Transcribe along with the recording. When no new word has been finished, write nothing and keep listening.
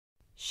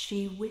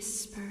She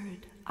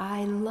whispered,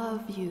 "I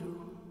love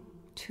you,"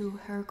 to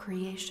her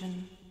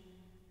creation.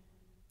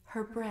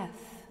 Her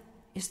breath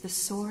is the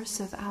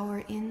source of our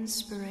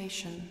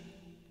inspiration.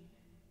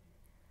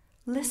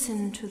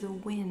 Listen to the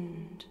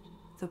wind,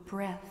 the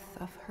breath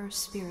of her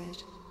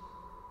spirit.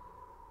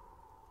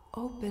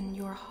 Open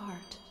your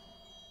heart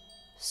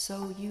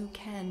so you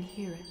can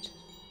hear it.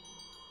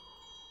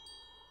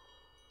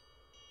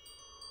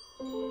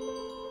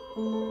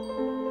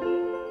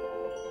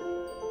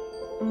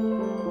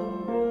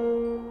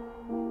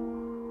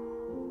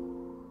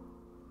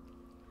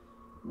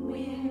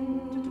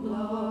 Wind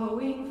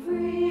blowing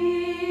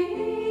free,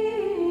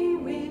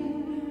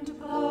 wind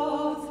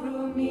blow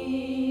through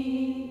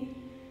me.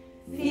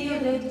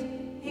 Feel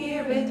it,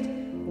 hear it,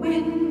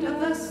 wind of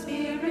the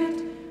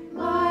spirit,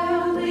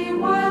 mildly,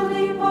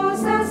 wildly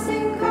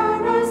possessing,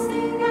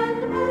 caressing,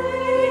 and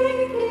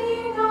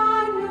making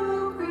a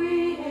new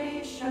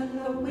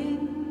creation. The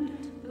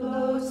wind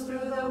blows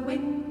through the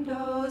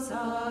windows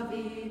of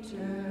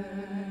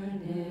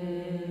eternity.